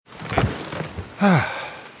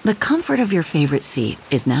The comfort of your favorite seat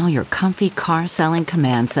is now your comfy car selling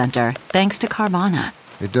command center, thanks to Carvana.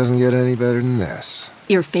 It doesn't get any better than this.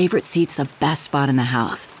 Your favorite seat's the best spot in the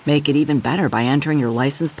house. Make it even better by entering your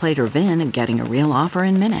license plate or VIN and getting a real offer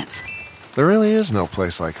in minutes. There really is no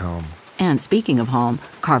place like home. And speaking of home,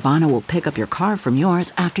 Carvana will pick up your car from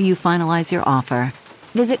yours after you finalize your offer.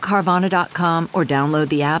 Visit Carvana.com or download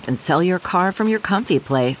the app and sell your car from your comfy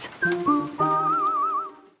place.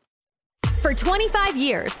 For 25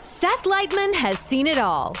 years, Seth Leitman has seen it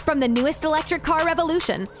all. From the newest electric car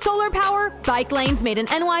revolution, solar power, bike lanes made in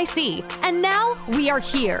NYC. And now we are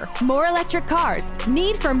here. More electric cars,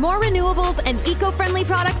 need for more renewables and eco-friendly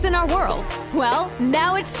products in our world. Well,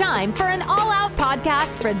 now it's time for an all-out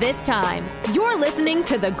podcast for this time. You're listening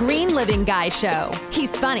to The Green Living Guy Show.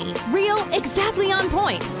 He's funny, real, exactly on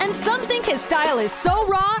point, and some think his style is so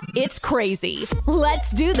raw, it's crazy.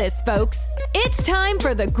 Let's do this, folks. It's time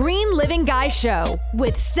for The Green Living Guy Show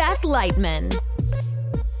with Seth Leitman.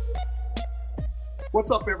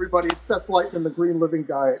 What's up, everybody? It's Seth Leitman, the Green Living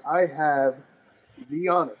Guy. I have the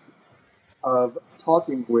honor of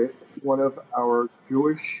talking with one of our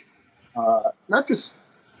Jewish, not just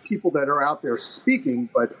people that are out there speaking,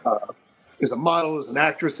 but is a model, is an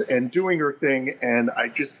actress, and doing her thing. And I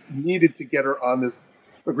just needed to get her on this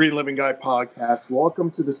The Green Living Guy podcast. Welcome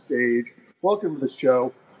to the stage. Welcome to the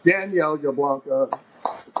show, Danielle Yablonka.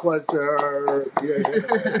 Pleasure. Yeah.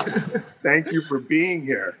 Thank you for being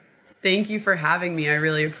here. Thank you for having me. I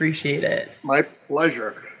really appreciate it. My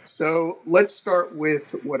pleasure. So let's start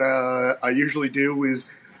with what I usually do is,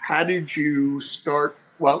 how did you start?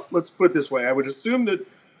 Well, let's put it this way. I would assume that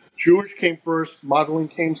Jewish came first, modeling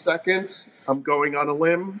came second. I'm going on a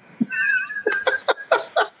limb.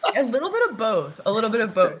 A little bit of both. I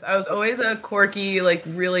was always a quirky, like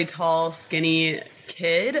really tall, skinny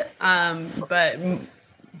kid. But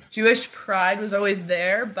Jewish pride was always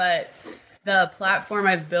there, but the platform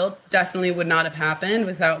I've built definitely would not have happened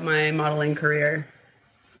without my modeling career.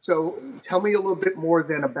 So tell me a little bit more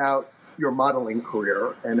then about your modeling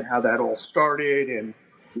career and how that all started and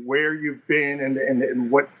where you've been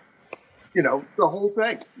and what, you know, the whole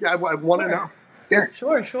thing. Yeah, I want to know. Yeah.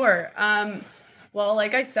 Sure. Well,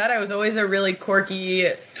 like I said, I was always a really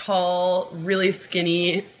quirky, tall, really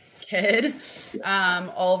skinny kid.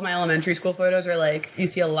 All of my elementary school photos are like, you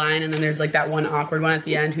see a line and then there's like that one awkward one at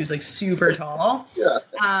the end who's like super tall. Yeah.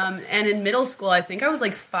 And in middle school, I think I was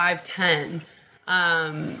like 5'10".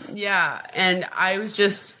 And I was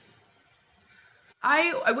just,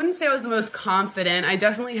 I wouldn't say I was the most confident. I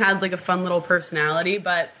definitely had like a fun little personality,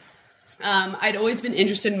 but I'd always been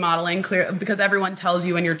interested in modeling, because everyone tells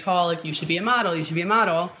you when you're tall, like you should be a model.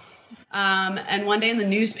 And one day in the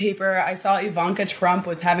newspaper, I saw Ivanka Trump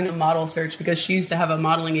was having a model search because she used to have a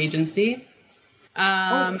modeling agency.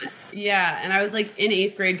 Yeah, and I was like in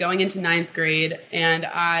 8th grade going into 9th grade, and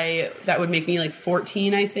that would make me like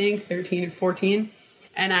 14, I think, 13 or 14.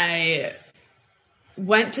 And I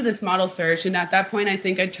went to this model search, and at that point, I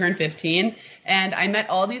think I turned 15, and I met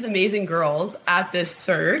all these amazing girls at this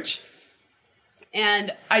search.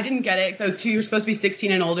 And I didn't get it because you're supposed to be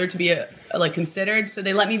 16 and older to be considered. So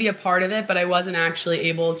they let me be a part of it, but I wasn't actually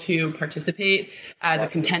able to participate as a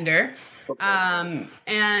contender. Okay.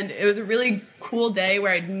 And it was a really cool day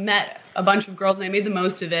where I'd met a bunch of girls and I made the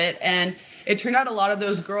most of it. And it turned out a lot of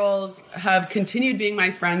those girls have continued being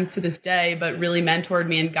my friends to this day, but really mentored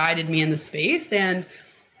me and guided me in the space. And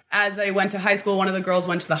as I went to high school, one of the girls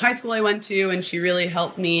went to the high school I went to, and she really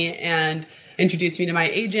helped me and introduced me to my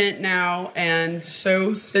agent now. And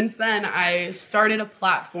so since then, I started a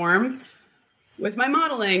platform with my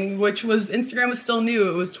modeling, which was, Instagram was still new.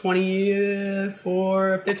 It was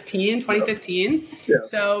 2015. Yeah.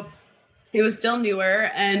 So it was still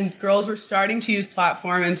newer, and girls were starting to use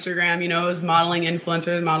platform Instagram, it was modeling,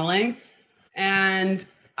 influencer modeling. And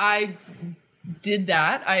I did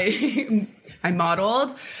that. I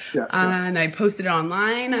modeled, and I posted it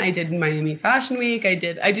online. I did Miami Fashion Week. I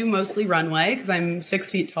do mostly runway because I'm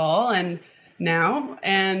 6 feet tall and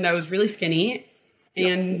I was really skinny.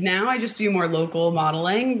 And now I just do more local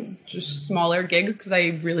modeling, just smaller gigs, because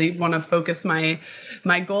I really want to focus my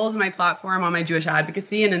goals and my platform on my Jewish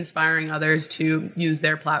advocacy and inspiring others to use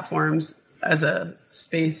their platforms as a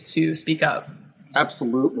space to speak up.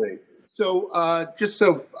 Absolutely. So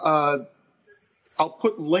I'll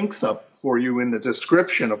put links up for you in the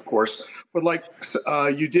description, of course. But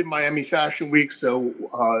you did Miami Fashion Week, so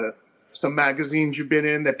some magazines you've been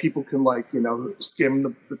in that people can skim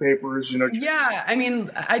the papers, Yeah, I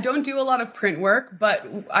mean, I don't do a lot of print work, but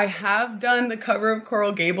I have done the cover of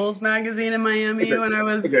Coral Gables magazine in Miami when I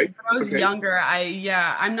was younger.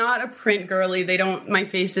 I'm not a print girly. My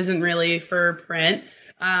face isn't really for print.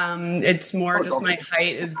 It's more just my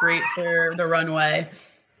height is great for the runway.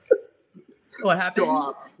 What happened?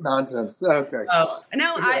 Stop. Nonsense. Okay. Oh,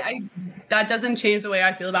 no, I that doesn't change the way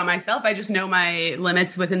I feel about myself. I just know my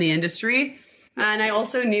limits within the industry. And I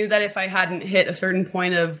also knew that if I hadn't hit a certain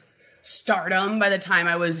point of stardom by the time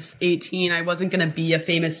I was 18, I wasn't going to be a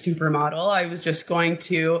famous supermodel. I was just going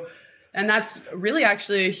to, and that's really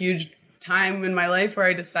actually a huge time in my life where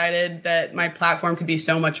I decided that my platform could be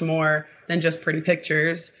so much more than just pretty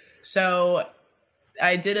pictures. So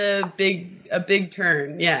I did a big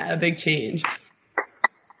turn. Yeah, a big change.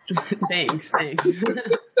 Thanks.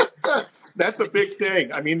 That's a big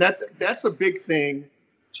thing. I mean, that's a big thing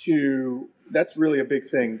that's really a big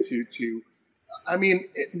thing to I mean,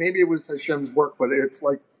 maybe it was Hashem's work, but it's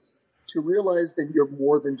like to realize that you're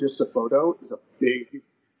more than just a photo is a big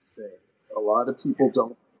thing. A lot of people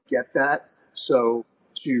don't get that. So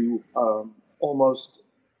to almost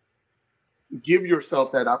give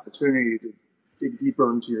yourself that opportunity to dig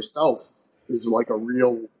deeper into yourself is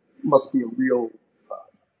must be a real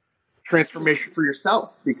transformation for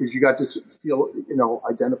yourself, because you got to feel,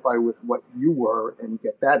 identify with what you were and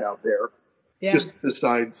get that out there. Yeah. Just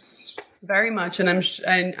besides. Very much. And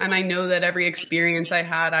I know that every experience I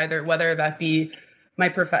had, either whether that be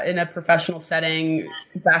in a professional setting,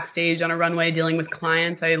 backstage on a runway, dealing with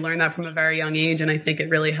clients, I learned that from a very young age. And I think it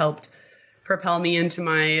really helped propel me into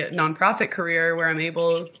my nonprofit career, where I'm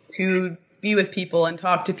able to be with people and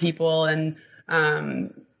talk to people and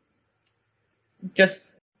just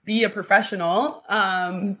be a professional.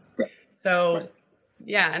 So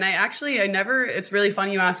yeah. And it's really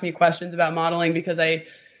funny you ask me questions about modeling, because I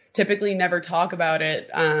typically never talk about it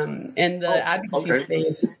in the advocacy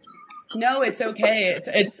space. No, it's okay.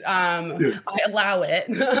 I allow it.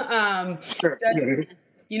 Sure.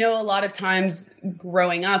 A lot of times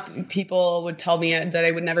growing up, people would tell me that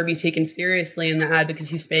I would never be taken seriously in the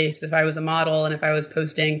advocacy space if I was a model, and if I was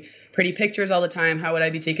posting pretty pictures all the time, how would I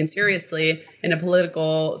be taken seriously in a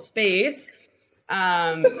political space?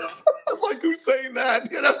 Like, who's saying that?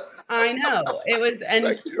 I know. It was, and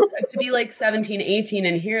to be like 17, 18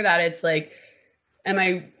 and hear that, it's like, am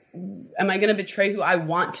I going to betray who I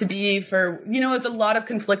want to be for, it's a lot of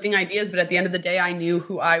conflicting ideas, but at the end of the day, I knew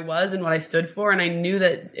who I was and what I stood for. And I knew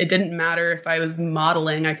that it didn't matter if I was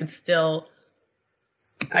modeling, I could still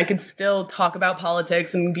talk about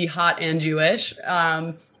politics and be hot and Jewish.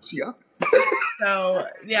 Yeah. So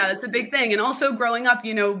yeah, that's a big thing. And also growing up,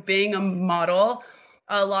 being a model,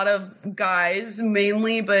 a lot of guys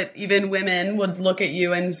mainly, but even women would look at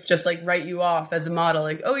you and just like write you off as a model.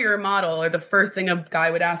 Like, oh, you're a model. Or the first thing a guy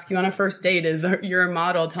would ask you on a first date is, you're a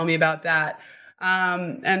model. Tell me about that.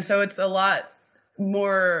 And so it's a lot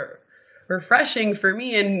more refreshing for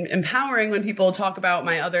me and empowering when people talk about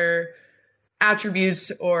my other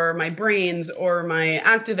attributes or my brains or my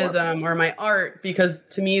activism or my art, because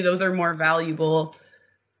to me, those are more valuable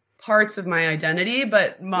parts of my identity.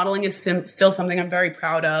 But modeling is still something I'm very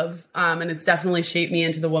proud of. And it's definitely shaped me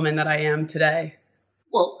into the woman that I am today.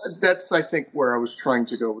 Well, that's, I think, where I was trying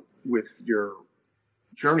to go with your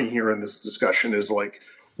journey here in this discussion is like,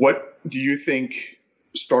 what do you think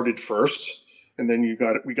started first? And then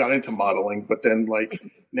we got into modeling, but then like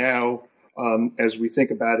now, as we think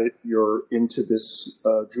about it, you're into this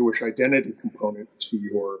Jewish identity component to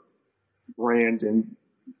your brand, and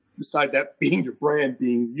beside that being your brand,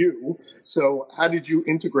 being you. So how did you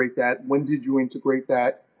integrate that? When did you integrate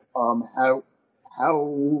that? How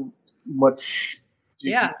much did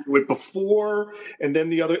you do it before? And then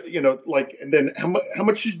the other, and then how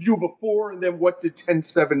much did you do before? And then what did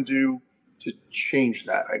 10-7 do to change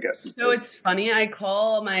that, I guess? So it's funny. I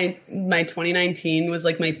call my 2019 was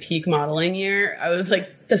like my peak modeling year. I was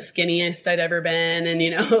like the skinniest I'd ever been. And,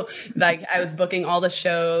 like I was booking all the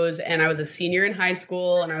shows, and I was a senior in high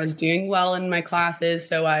school, and I was doing well in my classes.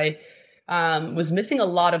 So I was missing a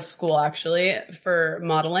lot of school actually for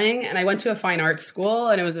modeling. And I went to a fine arts school,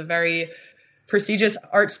 and it was a very prestigious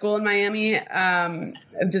art school in Miami,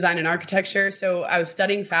 of design and architecture. So I was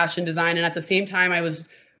studying fashion design. And at the same time, I was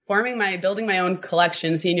building my own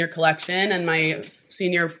senior collection, and my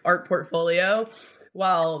senior art portfolio,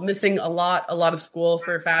 while missing a lot of school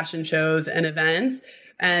for fashion shows and events.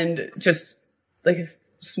 And just like a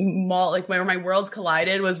small, like where my worlds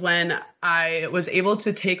collided was when I was able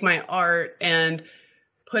to take my art and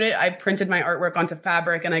I printed my artwork onto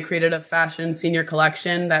fabric, and I created a fashion senior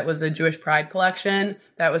collection that was a Jewish Pride collection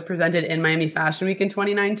that was presented in Miami Fashion Week in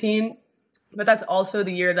 2019. But that's also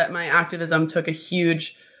the year that my activism took a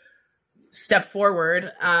huge step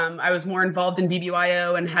forward. I was more involved in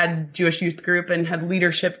BBYO and had Jewish youth group and had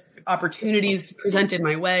leadership opportunities presented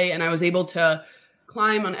my way. And I was able to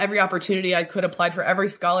climb on every opportunity I could, applied for every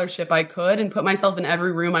scholarship I could, and put myself in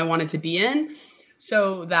every room I wanted to be in,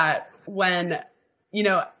 so that when,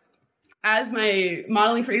 as my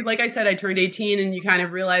modeling career, like I said, I turned 18 and you kind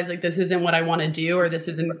of realize like, this isn't what I want to do, or this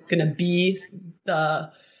isn't going to be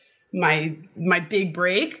my big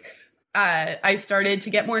break. I started to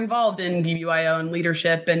get more involved in BBYO and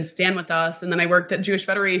leadership and Stand With Us. And then I worked at Jewish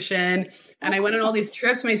Federation, and I went on all these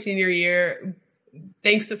trips my senior year.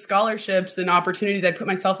 Thanks to scholarships and opportunities, I put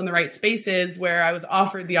myself in the right spaces where I was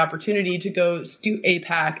offered the opportunity to go do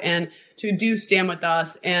APAC and to do Stand With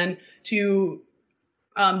Us and to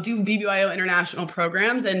do BBYO international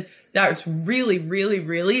programs. And that's really, really,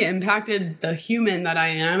 really impacted the human that I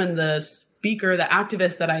am and the speaker, the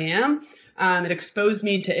activist that I am. It exposed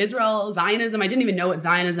me to Israel, Zionism. I didn't even know what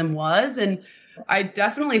Zionism was. And I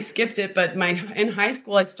definitely skipped it. But in high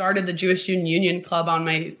school, I started the Jewish Student Union Club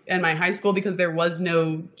in my high school because there was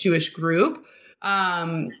no Jewish group.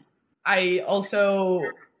 It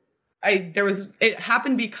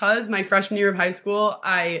happened because my freshman year of high school,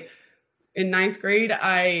 in ninth grade,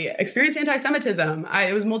 I experienced anti-Semitism.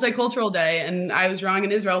 It was multicultural day, and I was drawing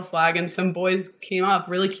an Israel flag, and some boys came up,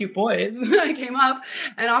 really cute boys, came up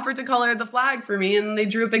and offered to color the flag for me, and they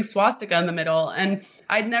drew a big swastika in the middle. And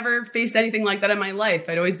I'd never faced anything like that in my life.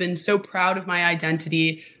 I'd always been so proud of my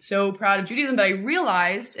identity, so proud of Judaism, but I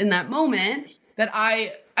realized in that moment that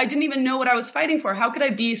I didn't even know what I was fighting for. How could I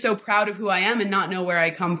be so proud of who I am and not know where I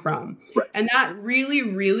come from? Right. And that really,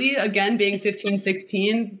 really, again, being 15,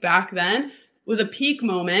 16 back then, was a peak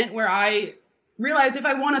moment where I realized if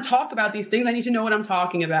I want to talk about these things, I need to know what I'm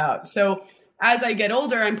talking about. So as I get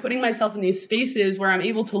older, I'm putting myself in these spaces where I'm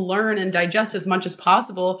able to learn and digest as much as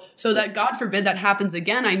possible so that, God forbid, that happens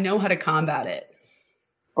again, I know how to combat it.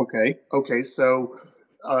 Okay. So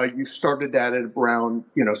you started that at around,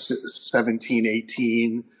 17,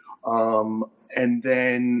 18. And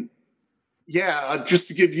then, just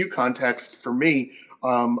to give you context for me,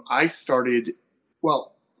 I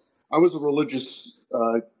was a religious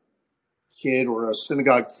kid or a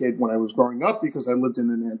synagogue kid when I was growing up because I lived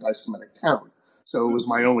in an anti-Semitic town. So it was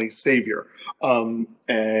my only savior. Then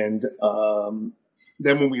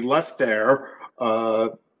when we left there,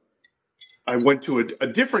 I went to a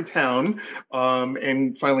different town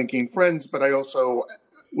and finally gained friends, but I also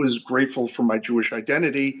was grateful for my Jewish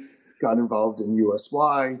identity, got involved in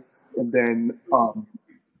USY, and then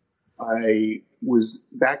I was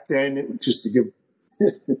back then, just to give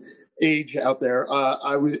age out there,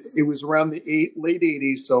 it was around the late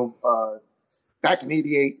 80s, so back in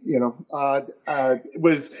 88, it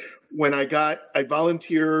was when I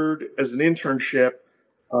volunteered as an internship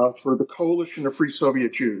for the Coalition of Free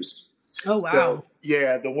Soviet Jews. Oh, wow. So,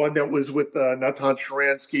 the one that was with Natan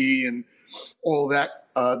Sharansky and all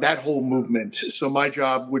that whole movement. So my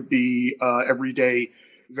job would be every day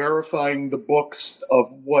verifying the books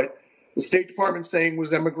of what the State Department saying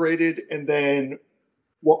was emigrated, and then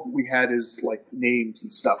what we had is like names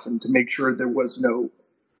and stuff, and to make sure there was no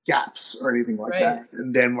gaps or anything like that.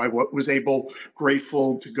 And then I was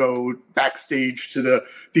grateful to go backstage to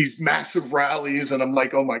these massive rallies, and I'm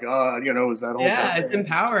like, oh my God, is that all? Yeah, it's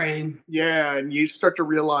empowering. Yeah, and you start to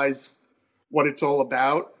realize what it's all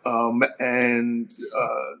about. And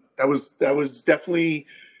that was definitely,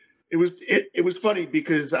 it was funny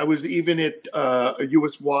because I was even at a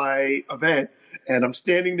USY event, and I'm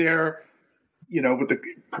standing there, with the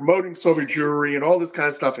promoting Soviet Jewry and all this kind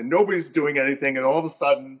of stuff, and nobody's doing anything. And all of a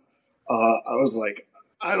sudden, I was like,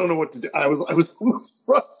 I don't know what to do. I was almost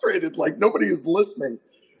frustrated, like nobody is listening.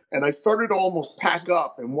 And I started to almost pack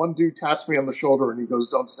up. And one dude taps me on the shoulder and he goes,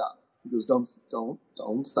 "Don't stop." He goes, "Don't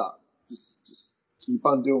stop. Just keep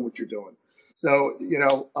on doing what you're doing." So,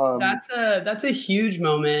 that's a huge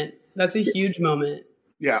moment. That's a huge moment.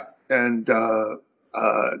 Yeah. And,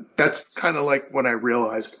 that's kind of like when I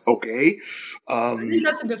realized, okay. I think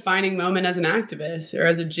that's a defining moment as an activist or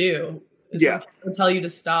as a Jew. To tell you to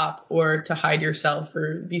stop or to hide yourself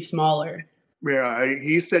or be smaller. Yeah,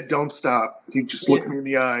 he said, "Don't stop." He just looked me in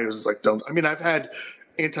the eye. I was like, "Don't." I mean, I've had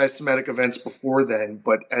anti-Semitic events before then,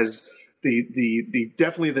 but as the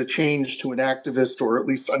definitely the change to an activist, or at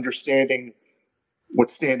least understanding what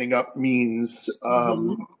standing up means,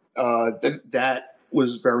 that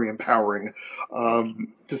was very empowering,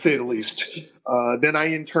 to say the least. Then I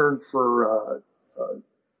interned for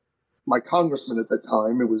my congressman at the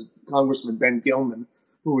time. It was Congressman Ben Gilman,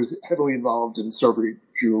 who was heavily involved in Soviet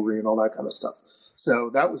Jewry and all that kind of stuff.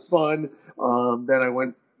 So that was fun. Then I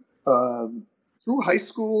went through high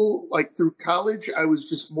school, like through college. I was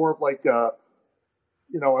just more of like, I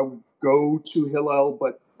would go to Hillel,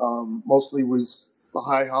 but mostly was the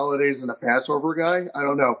high holidays and a Passover guy. I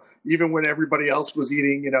don't know. Even when everybody else was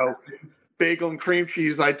eating, bagel and cream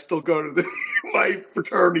cheese, I'd still go to my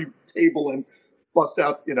fraternity table and bust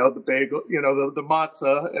out, the bagel, the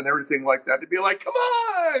matzah and everything like that. To be like, come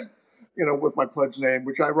on, with my pledge name,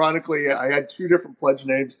 which ironically, I had two different pledge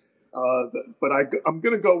names. But I'm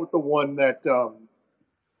going to go with the one that,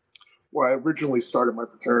 where I originally started my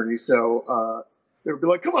fraternity. So they would be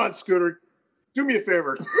like, come on, Scooter, do me a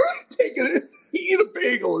favor. Take it, eat a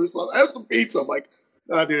bagel or something. Have some pizza. I'm like,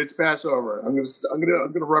 no, dude, it's Passover. I'm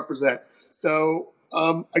gonna represent. So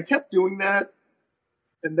I kept doing that,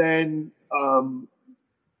 and then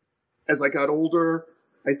as I got older,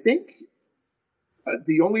 I think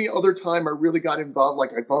the only other time I really got involved,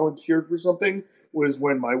 like I volunteered for something, was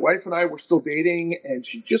when my wife and I were still dating, and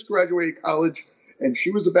she just graduated college, and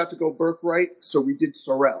she was about to go birthright. So we did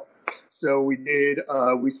Sorel. So we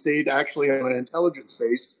stayed actually on an intelligence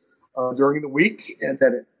base during the week, and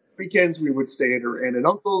then at weekends we would stay at her aunt and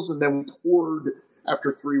uncle's, and then we toured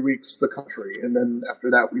after 3 weeks the country, and then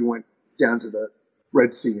after that we went down to the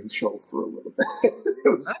Red Sea and chill for a little bit.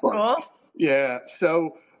 It was That's fun. Cool. Yeah.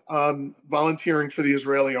 So volunteering for the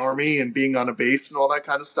Israeli army and being on a base and all that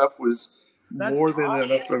kind of stuff was more than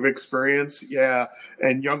enough of experience. Yeah.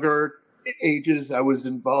 And younger ages, I was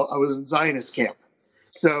in Zionist camp.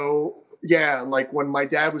 So yeah, like when my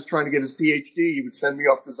dad was trying to get his PhD, he would send me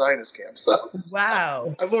off to Zionist camp. So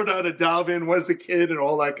wow, I learned how to dive in as a kid and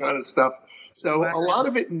all that kind of stuff. So a lot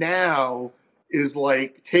of it now is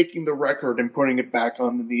like taking the record and putting it back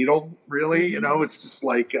on the needle. Really, it's just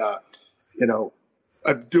like, I've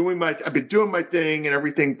been doing my thing and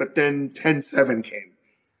everything, but then 10/7 came,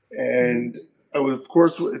 and I was, of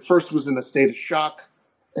course, at first was in a state of shock,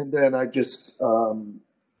 and then I just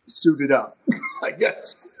suited up, I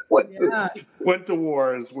guess. Went to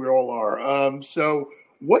war, as we all are. So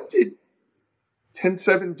what did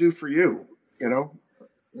 10/7 do for you? Yeah.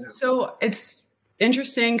 So it's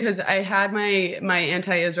interesting because I had my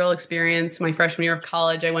anti-Israel experience my freshman year of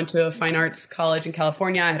college. I went to a fine arts college in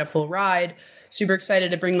California. I had a full ride. Super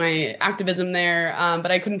excited to bring my activism there,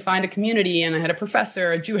 but I couldn't find a community. And I had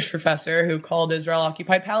a Jewish professor, who called Israel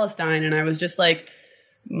occupied Palestine. And I was just like,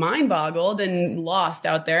 mind boggled and lost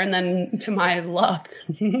out there. And then to my luck,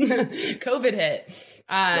 COVID hit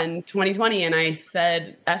in 2020. And I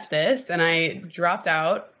said, F this. And I dropped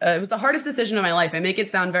out. It was the hardest decision of my life. I make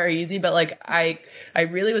it sound very easy, but like I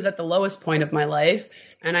really was at the lowest point of my life.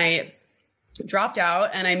 And I dropped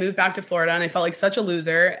out and I moved back to Florida, and I felt like such a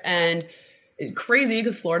loser. And crazy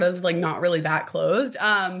because Florida is like not really that closed.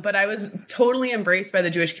 But I was totally embraced by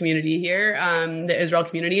the Jewish community here, the Israel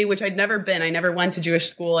community, which I'd never been. I never went to Jewish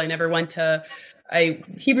school. I never went to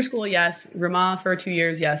Hebrew school. Yes. Ramah for 2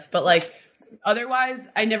 years. Yes. But like otherwise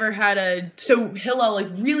I never had so Hillel like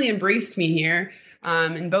really embraced me here,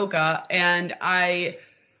 in Boca. And I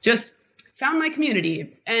just found my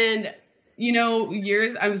community, and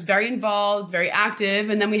I was very involved, very active.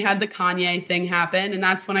 And then we had the Kanye thing happen. And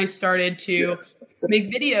that's when I started to make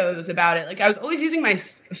videos about it. Like I was always using my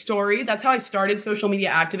story. That's how I started social media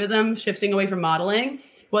activism, shifting away from modeling,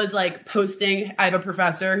 was like posting. I have a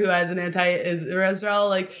professor who has an anti-Israel,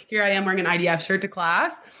 like here I am wearing an IDF shirt to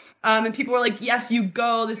class. And people were like, yes, you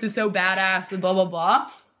go. This is so badass and blah, blah, blah.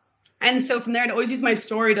 And so from there, I'd always use my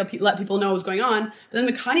story to let people know what was going on. But then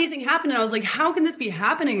the Kanye thing happened, and I was like, how can this be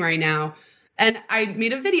happening right now? And I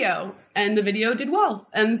made a video, and the video did well.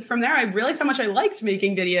 And from there, I realized how much I liked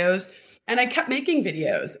making videos, and I kept making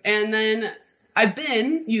videos. And then I've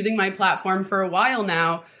been using my platform for a while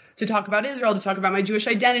now to talk about Israel, to talk about my Jewish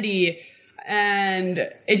identity.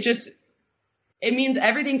 And it means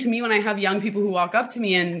everything to me when I have young people who walk up to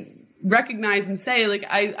me and recognize and say, like,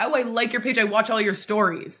 I like your page. I watch all your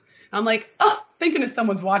stories. I'm like, oh, thank goodness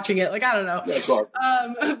someone's watching it. Like, I don't know. That's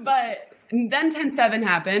awesome. But then 10/7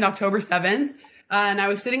 happened, October 7th. And I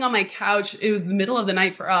was sitting on my couch. It was the middle of the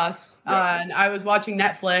night for us. And I was watching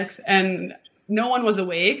Netflix, and no one was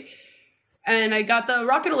awake. And I got the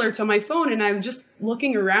rocket alerts on my phone, and I'm just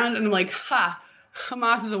looking around, and I'm like,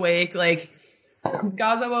 Hamas is awake. Like,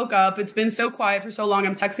 Gaza woke up. It's been so quiet for so long.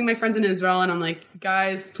 I'm texting my friends in Israel, and I'm like,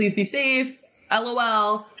 guys, please be safe.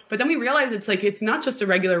 LOL. But then we realized it's not just a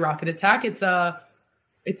regular rocket attack. It's a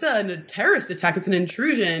terrorist attack. It's an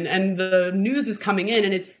intrusion, and the news is coming in,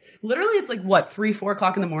 and it's like what, 3-4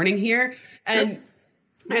 o'clock in the morning here. And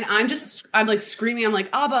And I'm like screaming. I'm like,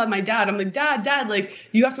 Abba, my dad. I'm like, Dad, like,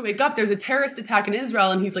 you have to wake up. There's a terrorist attack in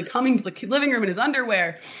Israel. And he's like coming to the living room in his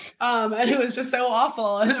underwear. And it was just so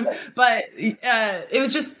awful. But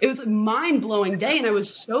it was a mind blowing day. And I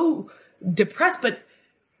was so depressed, but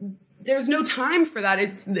there's no time for that.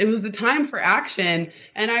 It was the time for action.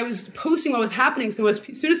 And I was posting what was happening. So as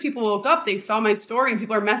soon as people woke up, they saw my story and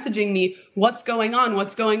people are messaging me, what's going on?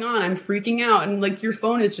 What's going on? I'm freaking out. And like, your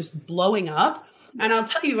phone is just blowing up. And I'll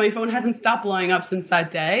tell you, my phone hasn't stopped blowing up since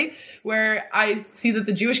that day, where I see that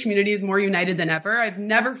the Jewish community is more united than ever. I've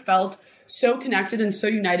never felt so connected and so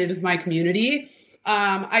united with my community.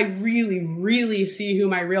 I really, really see who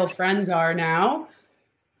my real friends are now.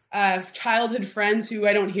 Childhood friends who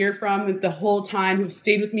I don't hear from the whole time, who've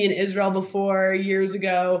stayed with me in Israel before years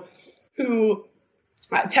ago, who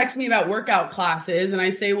text me about workout classes. And I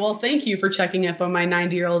say, well, thank you for checking up on my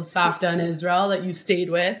 90-year-old Savta in Israel that you stayed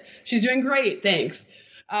with. She's doing great. Thanks.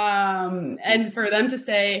 And for them to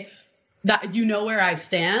say that, you know where I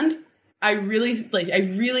stand. I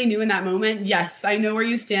really knew in that moment, yes, I know where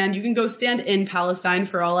you stand. You can go stand in Palestine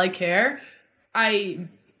for all I care. I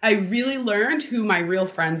really learned who my real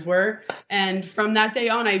friends were. And from that day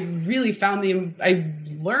on, I really found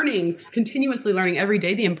continuously learning every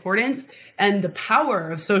day, the importance and the power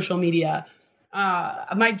of social media.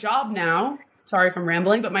 My job now, sorry if I'm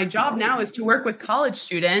rambling, but my job now is to work with college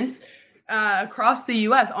students across the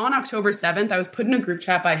US. On October 7th, I was put in a group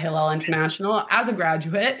chat by Hillel International as a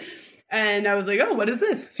graduate. And I was like, oh, what is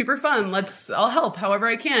this? Super fun. I'll help however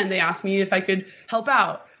I can. They asked me if I could help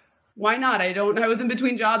out. Why not? I was in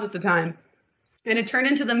between jobs at the time. And it turned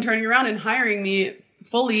into them turning around and hiring me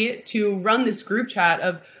fully to run this group chat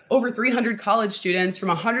of over 300 college students from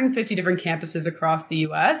 150 different campuses across the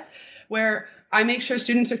US, where I make sure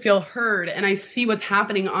students feel heard and I see what's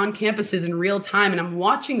happening on campuses in real time. And I'm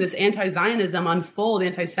watching this anti-Zionism unfold,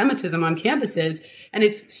 anti-Semitism on campuses. And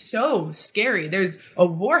it's so scary. There's a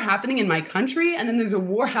war happening in my country, and then there's a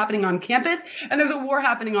war happening on campus, and there's a war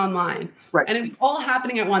happening online. Right. And it's all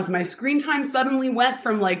happening at once. My screen time suddenly went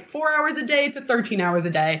from like 4 hours a day to 13 hours a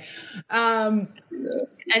day. So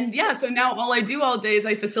now all I do all day is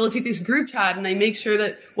I facilitate this group chat, and I make sure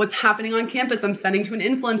that what's happening on campus, I'm sending to an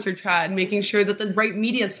influencer chat and making sure that the right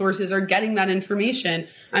media sources are getting that information.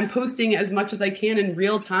 I'm posting as much as I can in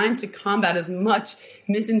real time to combat as much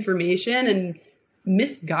misinformation and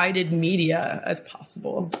misguided media as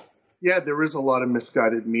possible. Yeah, there is a lot of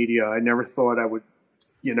misguided media. I never thought I would,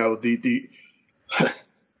 I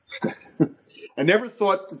never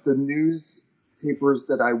thought that the newspapers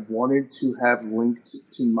that I wanted to have linked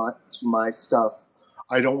to my stuff,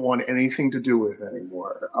 I don't want anything to do with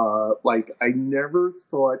anymore. I never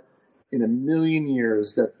thought in a million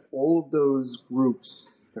years that all of those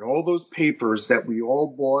groups and all those papers that we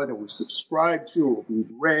all bought and we subscribed to or we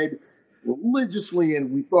read religiously,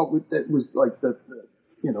 and we thought that was like the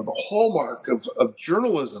hallmark of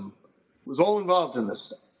journalism, was all involved in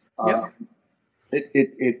this stuff.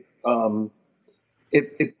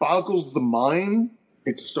 It boggles the mind.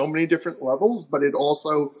 It's so many different levels, but it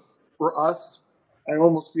also, for us, I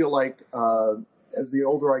almost feel like as the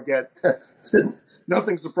older I get,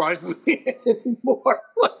 nothing surprises me anymore.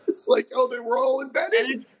 It's like, oh, they were all embedded.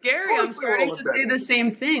 And it's scary. I'm starting to say the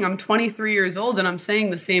same thing. I'm 23 years old and I'm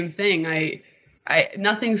saying the same thing.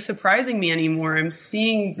 Nothing's surprising me anymore. I'm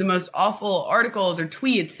seeing the most awful articles or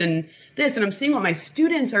tweets and this, and I'm seeing what my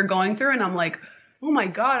students are going through. And I'm like, oh my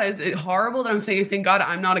God, is it horrible that I'm saying, thank God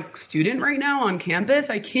I'm not a student right now on campus?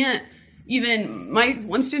 I can't even, my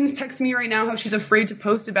one student's texting me right now how she's afraid to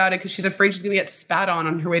post about it because she's afraid she's going to get spat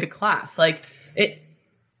on her way to class.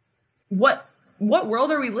 What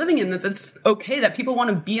world are we living in that's okay, that people want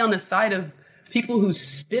to be on the side of people who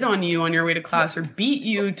spit on you on your way to class or beat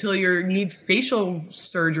you till you need facial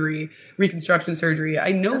surgery, reconstruction surgery?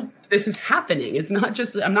 I know this is happening. It's not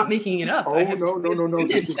just, I'm not making it up. Oh, no.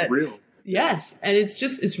 This is real. Yes. And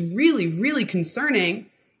it's really, really concerning.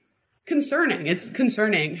 It's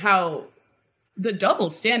concerning how the double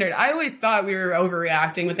standard. I always thought we were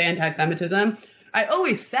overreacting with anti-Semitism. I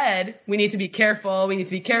always said we need to be careful. We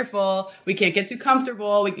can't get too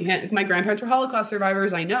comfortable. My grandparents were Holocaust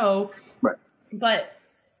survivors. I know. Right. But,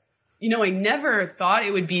 I never thought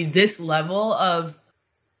it would be this level of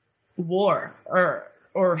war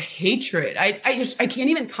or hatred. I can't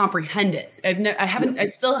even comprehend it. I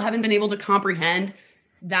still haven't been able to comprehend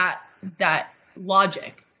that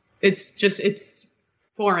logic. It's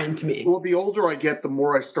foreign to me. Well, the older I get, the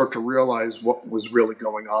more I start to realize what was really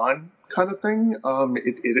going on, kind of thing.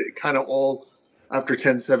 It kind of all after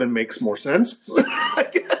 10-7 makes more sense, I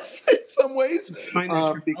guess. It's some ways.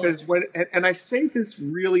 Because when, and I say this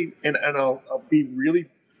really, and I'll be really,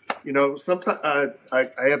 sometimes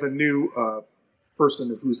I have a new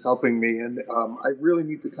person who's helping me, and I really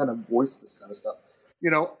need to kind of voice this kind of stuff.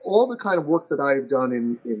 All the kind of work that I've done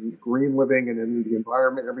in green living and in the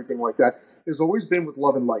environment, everything like that, has always been with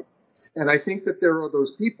love and light. And I think that there are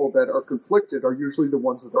those people that are conflicted are usually the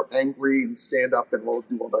ones that are angry and stand up and will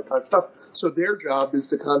do all that kind of stuff. So their job is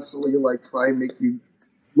to constantly try and make you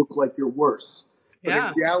look like you're worse. But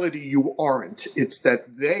in reality, you aren't. It's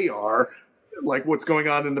that they are, like what's going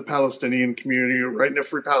on in the Palestinian community, right in the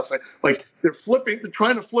Free Palestine. Like they're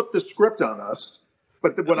trying to flip the script on us.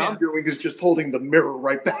 But what I'm doing is just holding the mirror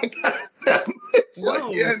right back at them. It's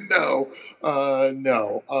no.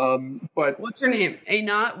 But what's her name?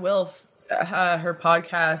 Einat Wilf, her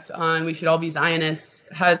podcast on We Should All Be Zionists,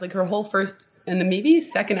 had her whole first and maybe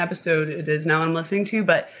second episode it is now I'm listening to,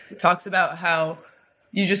 but it talks about how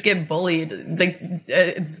you just get bullied.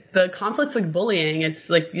 It's the conflict's like bullying. It's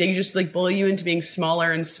like they just bully you into being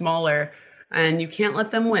smaller and smaller, and you can't let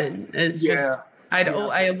them win. It's just.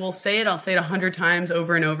 I will say it. I'll say it 100 times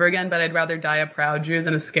over and over again, but I'd rather die a proud Jew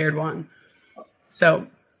than a scared one. So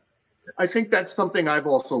I think that's something I've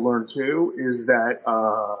also learned too, is that,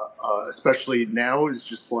 especially now, is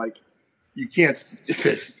just you can't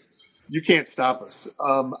stop us.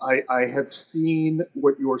 I have seen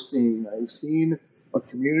what you're seeing. I've seen a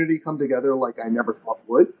community come together like I never thought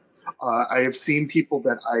would. I have seen people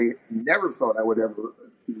that I never thought I would ever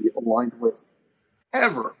be aligned with,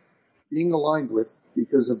 ever being aligned with,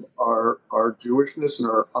 because of our Jewishness and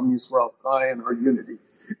our Am Yisrael Chai and our unity.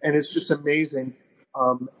 And it's just amazing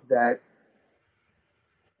that,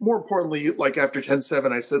 more importantly, after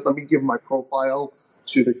 10-7, I said, let me give my profile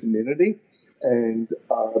to the community, and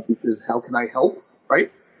because how can I help,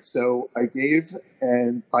 right? So I gave,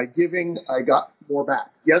 and by giving, I got more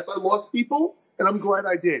back. Yes, I lost people, and I'm glad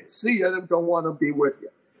I did. See, I don't want to be with you.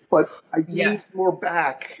 But I gained more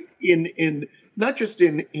back in not just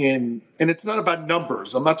in, and it's not about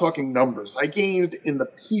numbers. I'm not talking numbers. I gained in the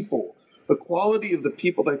people, the quality of the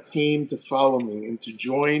people that came to follow me and to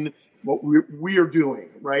join what we are doing,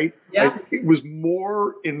 right? Yeah. I think it was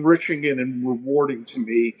more enriching and rewarding to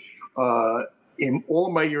me in all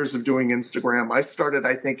of my years of doing Instagram. I started,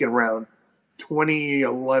 I think, in around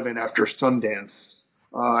 2011 after Sundance.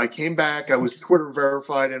 I came back. I was Twitter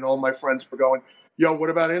verified, and all my friends were going, yo, what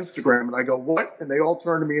about Instagram? And I go, what? And they all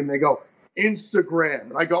turn to me and they go,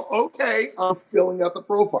 Instagram. And I go, okay, I'm filling out the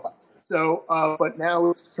profile. So, but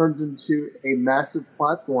now it's turned into a massive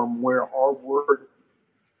platform where our word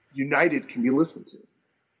united can be listened to.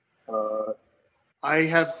 I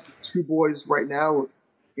have 2 boys right now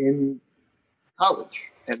in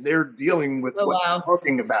college, and they're dealing with what I'm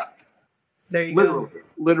talking about. There you go.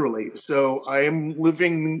 Literally. So I am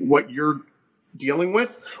living what you're dealing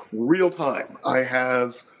with real time. I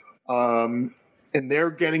have, and they're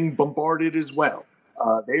getting bombarded as well.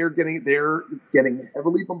 They're getting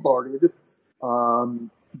heavily bombarded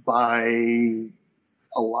by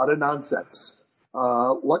a lot of nonsense.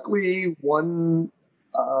 Luckily, one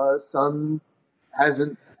son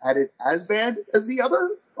hasn't had it as bad as the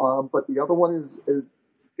other, but the other one is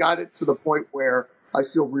got it to the point where I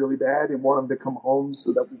feel really bad and want him to come home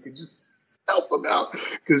so that we can just help him out,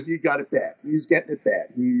 because he got it bad. He's getting it bad.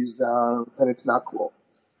 He's and it's not cool.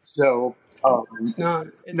 So it's not.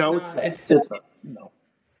 It's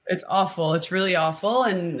awful. It's really awful.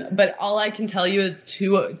 But all I can tell you is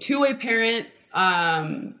to a parent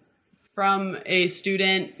from a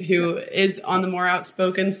student who is on the more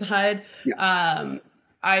outspoken side. Yeah.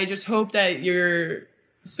 I just hope that you're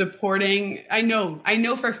supporting. I know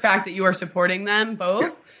for a fact that you are supporting them both. Yeah.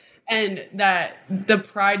 And that the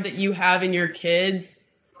pride that you have in your kids'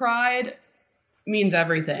 pride means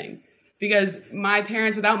everything. Because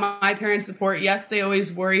without my parents' support, yes, they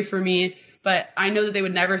always worry for me, but I know that they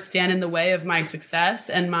would never stand in the way of my success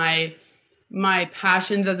and my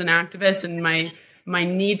passions as an activist and my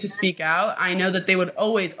need to speak out. I know that they would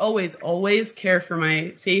always, always, always care for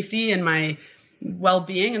my safety and my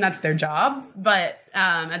well-being, and that's their job. But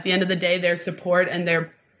at the end of the day, their support and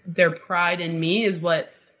their pride in me is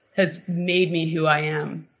what has made me who I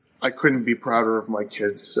am. I couldn't be prouder of my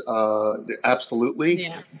kids. Absolutely.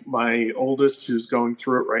 Yeah. My oldest, who's going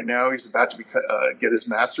through it right now, he's about to get his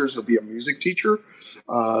master's. He'll be a music teacher.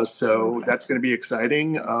 So that's going to be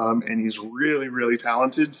exciting. And he's really, really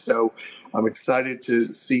talented. So I'm excited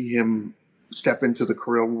to see him step into the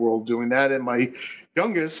career world doing that. And my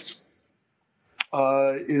youngest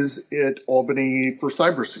is at Albany for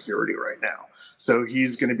cybersecurity right now. So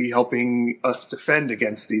he's going to be helping us defend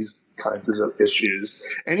against these kinds of issues,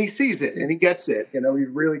 and he sees it and he gets it. He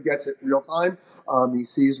really gets it real time. He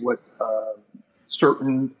sees what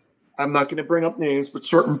certain, I'm not going to bring up names, but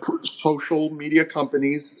certain social media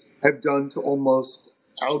companies have done to almost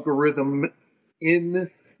algorithm in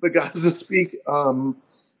the Gaza speak.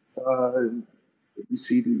 You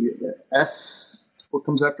see the S, what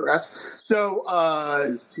comes after S? So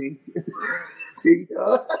is T. T.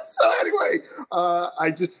 So anyway,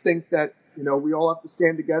 I just think that, we all have to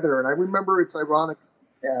stand together. And I remember, it's ironic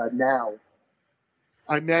now,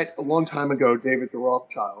 I met a long time ago David the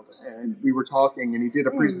Rothschild, and we were talking, and he did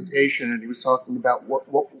a presentation, and he was talking about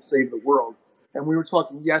what will save the world. And we were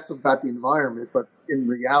talking, yes, about the environment, but in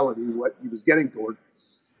reality, what he was getting toward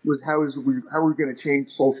was how are we going to change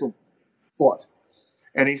social thought.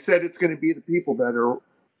 And he said it's going to be the people that are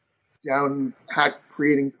down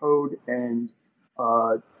creating code and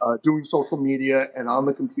doing social media and on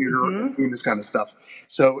the computer and doing this kind of stuff.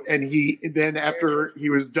 So, and then after he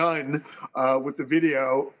was done with the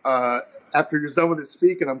video, after he was done with his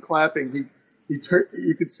speak and I'm clapping,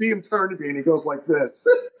 you could see him turn to me and he goes like this.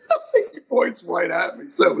 He points right at me.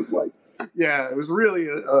 So it was like, yeah, it was really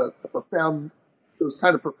a profound, those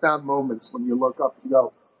kind of profound moments when you look up and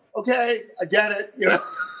go, okay, I get it.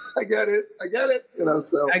 I get it.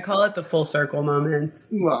 So I call it the full circle moments.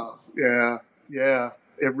 Well, yeah,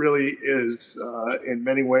 it really is in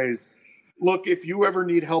many ways. Look, if you ever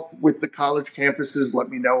need help with the college campuses, let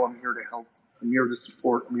me know. I'm here to help. I'm here to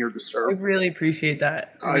support. I'm here to serve. I really appreciate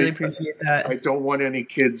that. I don't want any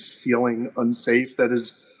kids feeling unsafe. That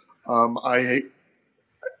is, I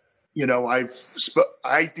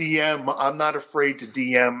DM. I'm not afraid to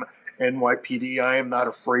DM NYPD. I am not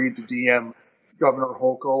afraid to DM Governor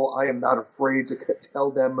Hochul. I am not afraid to tell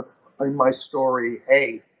them in my story,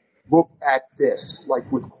 hey, look at this, like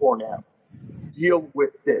with Cornell. Deal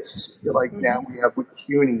with this, like now we have with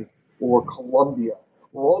CUNY or Columbia,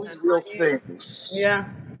 or all these real things. Yeah.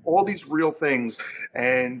 All these real things.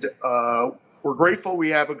 And we're grateful we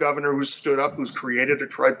have a governor who's stood up, who's created a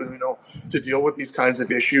tribunal to deal with these kinds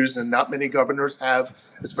of issues, and not many governors have,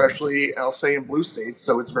 especially, I'll say, in blue states.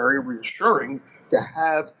 So it's very reassuring to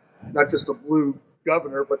have not just a blue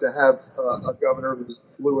governor, but to have a governor who's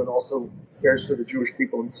blue and also cares for the Jewish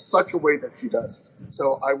people in such a way that she does.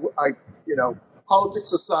 So I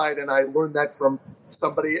politics aside, and I learned that from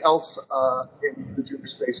somebody else in the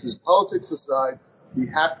Jewish spaces, politics aside, we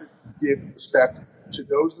have to give respect to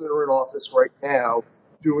those that are in office right now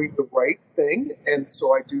doing the right thing. And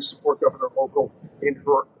so I do support Governor Hochul in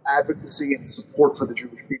her advocacy and support for the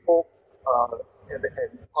Jewish people. And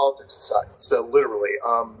politics aside, so literally.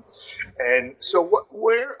 And so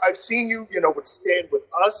where I've seen you, with Stand With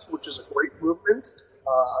Us, which is a great movement.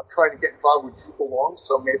 I'm trying to get involved with You Belong,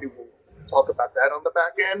 so maybe we'll talk about that on the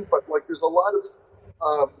back end. But there's a lot of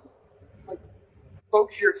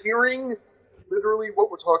folks, you're hearing literally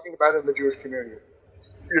what we're talking about in the Jewish community.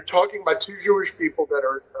 You're talking about two Jewish people that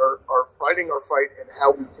are fighting our fight and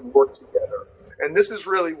how we can work together. And this is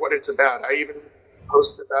really what it's about. I even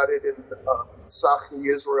posted about it in Sachi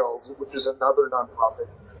Israel, which is another nonprofit,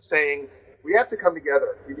 saying we have to come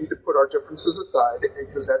together. We need to put our differences aside,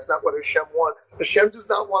 because that's not what Hashem wants. Hashem does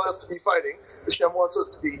not want us to be fighting. Hashem wants us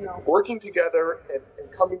to be working together and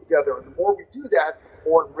coming together. And the more we do that, the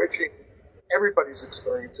more enriching everybody's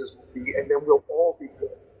experiences will be, and then we'll all be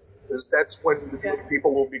good. Because that's when the Jewish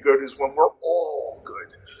people will be good, is when we're all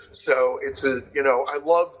good. So it's I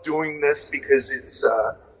love doing this because it's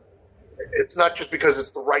not just because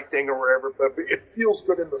it's the right thing or whatever, but it feels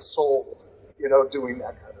good in the soul, doing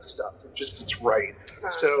that kind of stuff. It's right.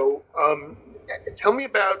 So tell me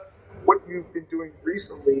about what you've been doing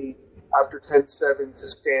recently after 10/7 to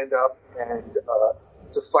stand up and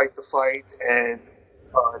to fight the fight. And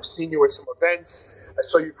I've seen you at some events. I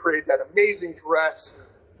saw you create that amazing dress.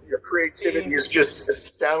 Your creativity is just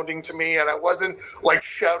astounding to me. And I wasn't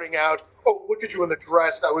shouting out, oh, look at you in the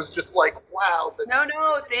dress. I was just like, wow. No,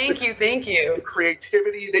 thank you. The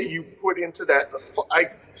creativity that you put into that.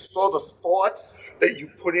 I saw the thought that you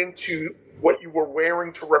put into what you were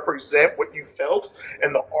wearing to represent what you felt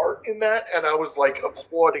and the art in that. And I was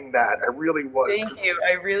applauding that. I really was. Thank you.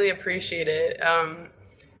 I really appreciate it.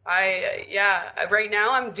 Right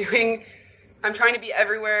now I'm trying to be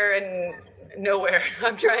everywhere and nowhere.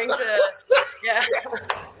 I'm trying to,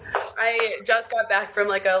 I just got back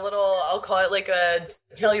from I'll call it a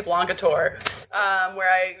Danielle Yablonka tour, where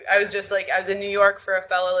I was in New York for a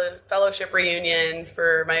fellowship reunion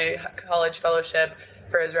for my college fellowship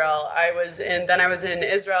for Israel. I was in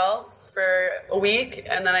Israel for a week,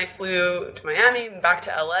 and then I flew to Miami and back to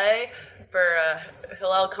LA for a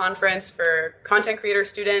Hillel conference for content creator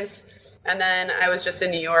students. And then I was just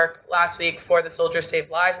in New York last week for the Soldiers Save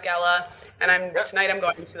Lives Gala. And tonight I'm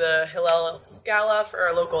going to the Hillel Gala for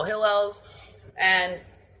our local Hillels. And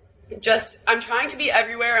I'm trying to be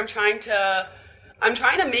everywhere. I'm trying to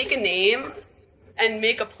make a name and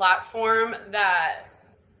make a platform that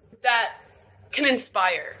can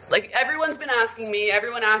inspire. Like, everyone asks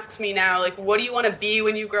me now, like, what do you want to be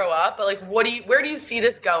when you grow up? But like, where do you see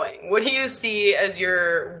this going? What do you see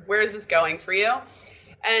where is this going for you?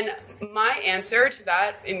 And my answer to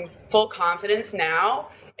that in full confidence now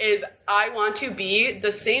is I want to be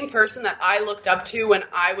the same person that I looked up to when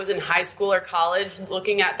I was in high school or college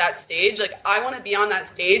looking at that stage. Like, I want to be on that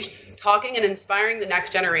stage talking and inspiring the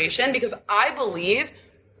next generation, because I believe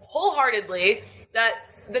wholeheartedly that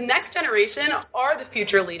the next generation are the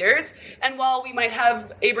future leaders. And while we might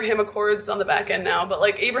have Abraham Accords on the back end now, but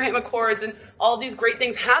like Abraham Accords and all these great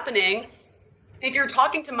things happening, if you're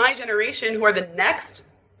talking to my generation, who are the next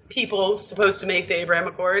people supposed to make the Abraham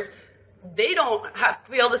Accords, they don't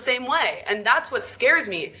feel the same way. And that's what scares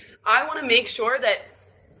me. I want to make sure that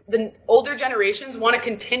the older generations want to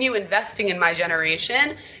continue investing in my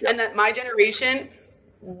generation, and that my generation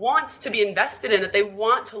wants to be invested in, that they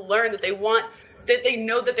want to learn, that they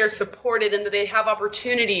know that they're supported and that they have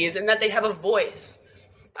opportunities and that they have a voice.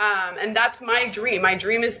 And that's my dream. My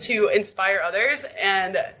dream is to inspire others,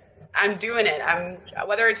 and I'm doing it.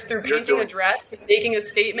 Whether it's through painting a dress, making a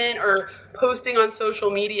statement, or posting on social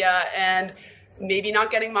media, and maybe not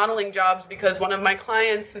getting modeling jobs because one of my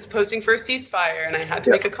clients is posting for a ceasefire and I had to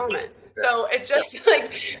make a comment. So it just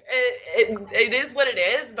it is what it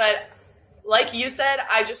is. But like you said,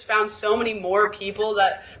 I just found so many more people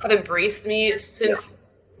that have embraced me since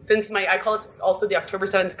I call it also the October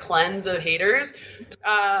 7th cleanse of haters.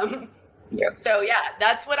 So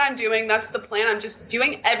that's what I'm doing. That's the plan. I'm just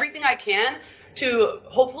doing everything I can to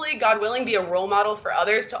hopefully, God willing, be a role model for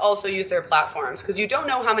others to also use their platforms. Because you don't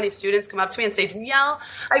know how many students come up to me and say, Danielle,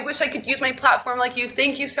 I wish I could use my platform like you.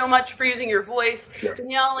 Thank you so much for using your voice.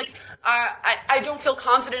 Danielle, like, I don't feel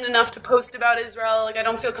confident enough to post about Israel. Like, I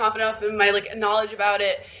don't feel confident enough in my knowledge about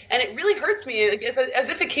it. And it really hurts me, like, as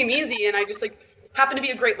if it came easy and I just happen to be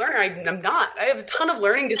a great learner. I'm not. I have a ton of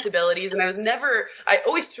learning disabilities, and I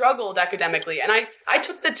always struggled academically. And I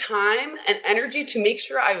took the time and energy to make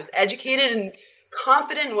sure I was educated and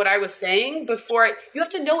confident in what I was saying you have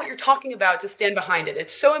to know what you're talking about to stand behind it.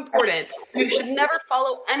 It's so important. You should never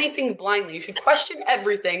follow anything blindly. You should question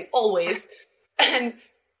everything always and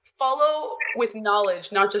follow with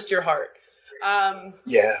knowledge, not just your heart.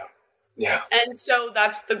 Yeah. And so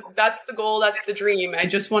that's the goal. That's the dream. I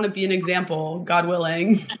just want to be an example, God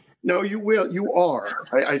willing. No, you will. You are.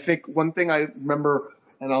 I think one thing I remember,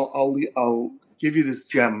 and I'll give you this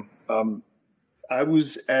gem. I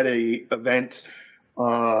was at a event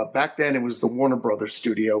back then. It was the Warner Brothers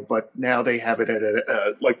studio, but now they have it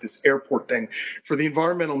at like this airport thing for the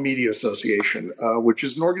Environmental Media Association, which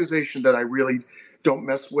is an organization that I really don't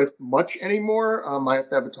mess with much anymore. I have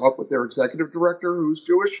to have a talk with their executive director, who's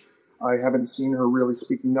Jewish. I haven't seen her really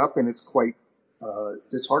speaking up, and it's quite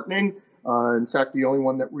disheartening. In fact, the only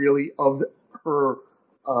one that really of her,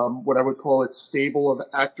 what I would call it, stable of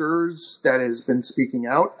actors that has been speaking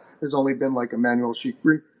out has only been like Emmanuel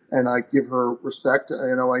Shikri, and I give her respect.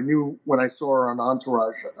 I knew when I saw her on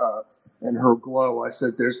Entourage and her glow, I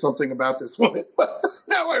said, "There's something about this woman." But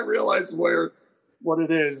now I realize what it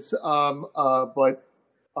is.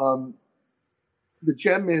 The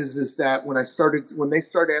gem is that when they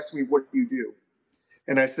started asking me, what do you do?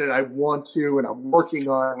 And I said, I want to, and I'm working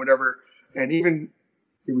on whatever. And even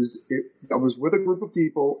I was with a group of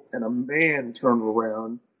people, and a man turned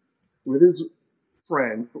around with his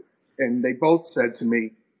friend, and they both said to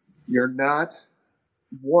me, you're not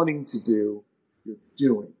wanting to do, you're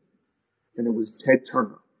doing. And it was Ted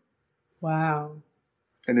Turner. Wow.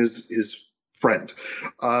 And his friend.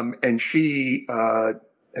 And she,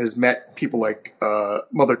 has met people like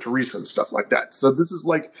Mother Teresa and stuff like that. So this is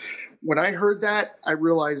like, when I heard that, I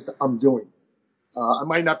realized I'm doing. I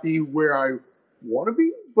might not be where I want to be,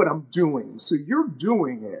 but I'm doing. So you're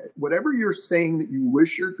doing it. Whatever you're saying that you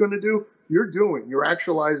wish you're going to do, you're doing. You're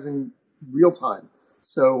actualizing real time.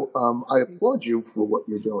 So I applaud you for what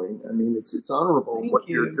you're doing. I mean, it's honorable what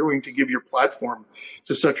you're doing to give your platform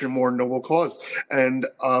to such a more noble cause. And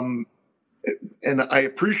I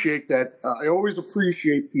appreciate that. I always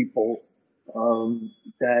appreciate people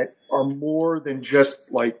that are more than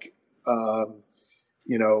just like,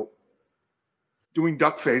 doing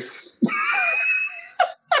duck face.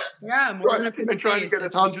 Yeah, more and trying to get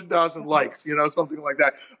 100,000 likes, something like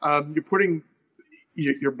that. You're putting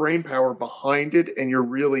your brain power behind it, and you're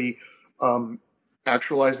really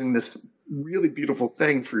actualizing this really beautiful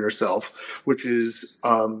thing for yourself, which is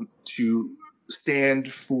to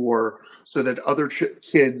stand for so that other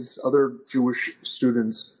kids, other Jewish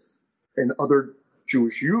students, and other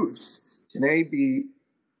Jewish youth can be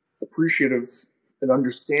appreciative and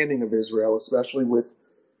understanding of Israel, especially with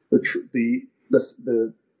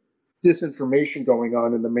the disinformation going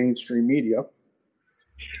on in the mainstream media.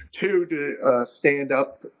 Two, to stand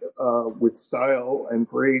up with style and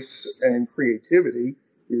grace and creativity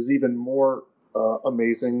is even more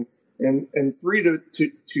amazing. And three,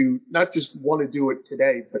 to not just want to do it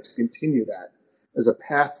today, but to continue that as a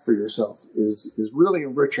path for yourself is really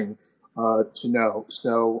enriching to know.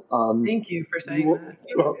 So thank you for saying that.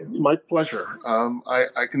 My pleasure.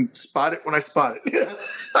 I can spot it when I spot it.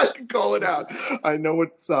 I can call it out. I know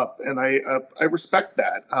what's up, and I respect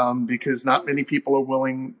that because not many people are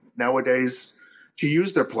willing nowadays to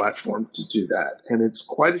use their platform to do that, and it's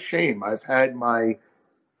quite a shame. I've had my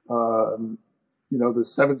the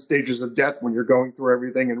 7 stages of death when you're going through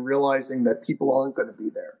everything and realizing that people aren't going to be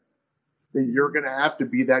there. That you're going to have to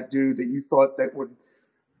be that dude that you thought that would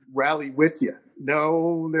rally with you.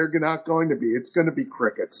 No, they're not going to be. It's going to be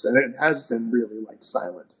crickets, and it has been really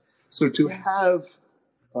silent. So to have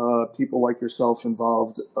people like yourself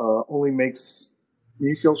involved only makes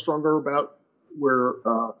me feel stronger about where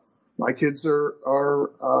my kids are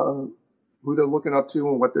who they're looking up to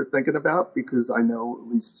and what they're thinking about, because I know at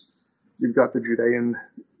least you've got the Judean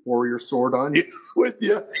warrior sword on you with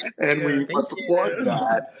you, and we must applaud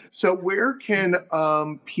that. So where can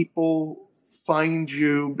people find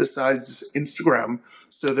you besides Instagram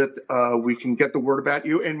so that we can get the word about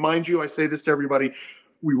you? And mind you, I say this to everybody,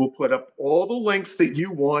 we will put up all the links that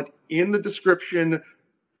you want in the description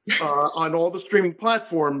on all the streaming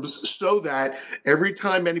platforms, so that every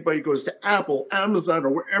time anybody goes to Apple, Amazon, or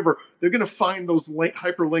wherever, they're going to find those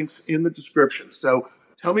hyperlinks in the description. So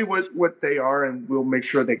tell me what they are, and we'll make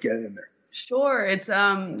sure they get in there. Sure. It's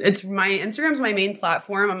my Instagram's my main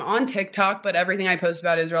platform. I'm on TikTok, but everything I post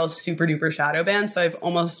about Israel is super duper shadow banned. So I've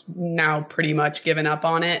almost now pretty much given up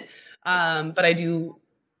on it. But I do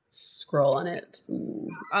scroll on it.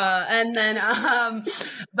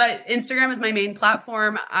 But Instagram is my main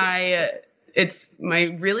platform. It's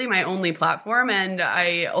my only platform. And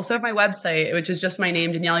I also have my website, which is just my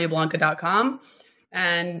name, DanielleYablonka.com.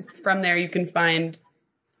 And from there you can find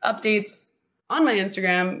updates on my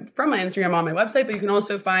Instagram, from my Instagram on my website, but you can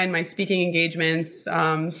also find my speaking engagements,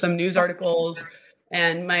 some news articles,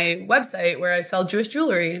 and my website where I sell Jewish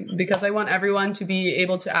jewelry, because I want everyone to be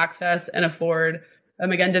able to access and afford a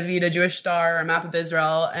Magen David, a Jewish star, or a map of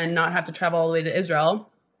Israel, and not have to travel all the way to Israel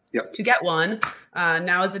to get one.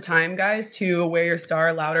 Now is the time, guys, to wear your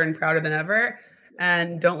star louder and prouder than ever,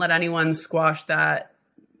 and don't let anyone squash that.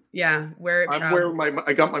 Yeah, wear it proud. I'm wearing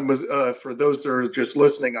I got my, for those that are just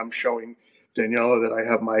listening, I'm showing Daniela that I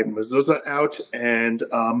have my mezuzah out, and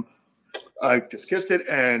I just kissed it.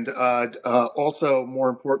 And also, more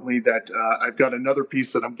importantly, that I've got another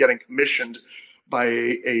piece that I'm getting commissioned by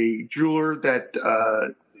a jeweler that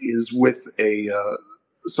is with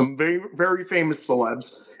some very, very famous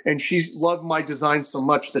celebs, and she loved my design so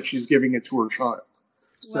much that she's giving it to her child.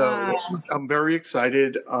 Wow. So I'm very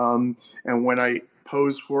excited, and when I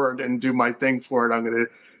pose for it and do my thing for it, I'm going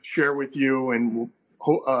to share with you, and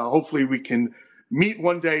hopefully we can meet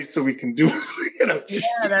one day so we can do, Yeah,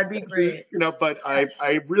 that'd be great. But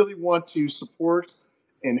I really want to support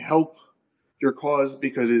and help your cause,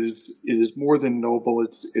 because it is more than noble.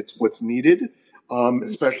 It's what's needed,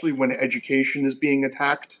 especially when education is being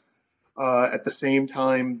attacked at the same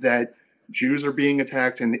time that Jews are being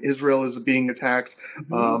attacked and Israel is being attacked.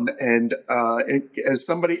 And as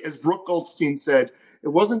Brooke Goldstein said, it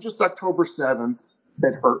wasn't just October 7th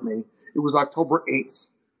that hurt me. It was October 8th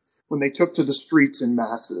when they took to the streets in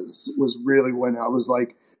masses, was really when I was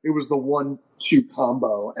like, it was the 1-2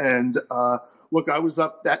 combo. And look, I was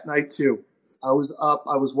up that night too. I was up,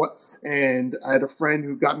 and I had a friend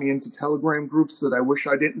who got me into Telegram groups that I wish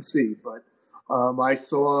I didn't see, but I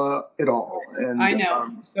saw it all. And I know,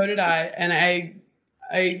 so did I. And I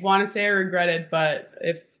want to say I regret it, but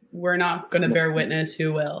if we're not going to bear witness,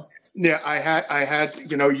 who will? Yeah, I had,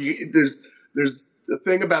 there's the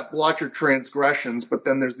thing about blot your transgressions, but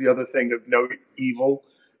then there's the other thing of no evil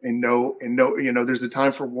and no, there's a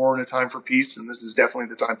time for war and a time for peace. And this is definitely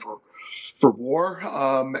the time for war.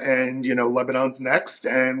 And, Lebanon's next,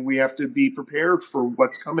 and we have to be prepared for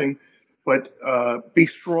what's coming, but be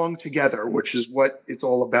strong together, which is what it's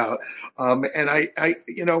all about. And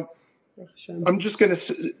I'm just going to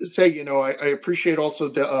say, I appreciate also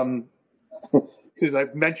the, because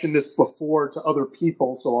I've mentioned this before to other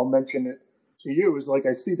people, so I'll mention it to you, is like,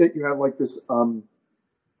 I see that you have like this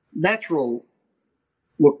natural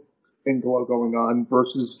look and glow going on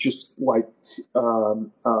versus just like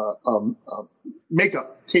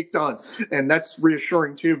makeup caked on. And that's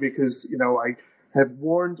reassuring too, because, you know, I have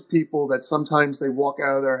warned people that sometimes they walk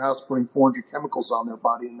out of their house putting 400 chemicals on their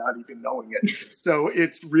body and not even knowing it. So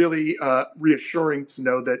it's really reassuring to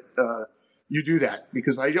know that you do that,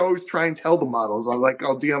 because I always try and tell the models, I'll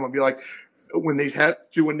DM, I'll be like, when they have to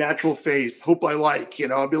do a natural face, hope I like, you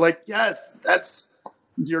know, I'll be like, yes, that's,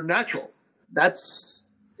 you're natural. That's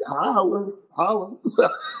holla. So,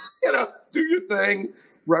 you know, do your thing,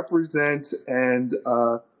 represent. And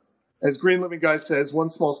as Green Living Guy says, one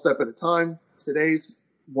small step at a time. Today's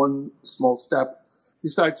one small step,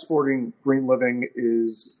 besides sporting Green Living,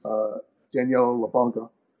 is Danielle Yablonka,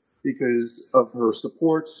 because of her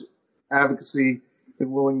support, advocacy,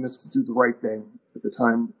 and willingness to do the right thing at the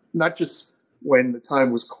time, not just when the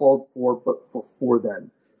time was called for, but before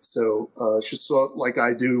then. So she saw, like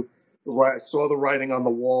I do, I saw the writing on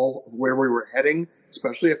the wall of where we were heading,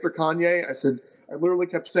 especially after Kanye. I literally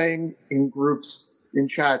kept saying in groups, in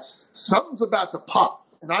chats, something's about to pop.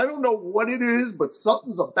 And I don't know what it is, but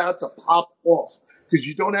something's about to pop off, because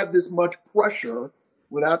you don't have this much pressure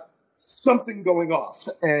without something going off.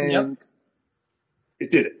 And It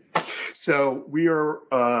did it. So we are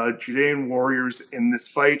Judean warriors in this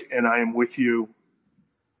fight, and I am with you,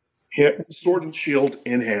 sword and shield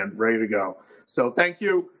in hand, ready to go. So thank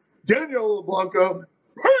you, Danielle Yablonka.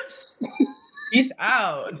 Peace! Peace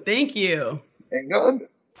out. Thank you. Hang on.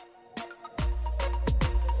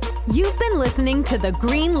 You've been listening to The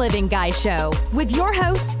Green Living Guy Show with your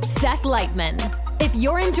host, Seth Lightman. If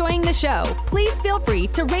you're enjoying the show, please feel free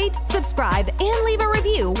to rate, subscribe, and leave a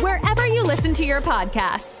review wherever you listen to your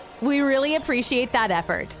podcasts. We really appreciate that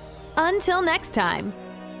effort. Until next time.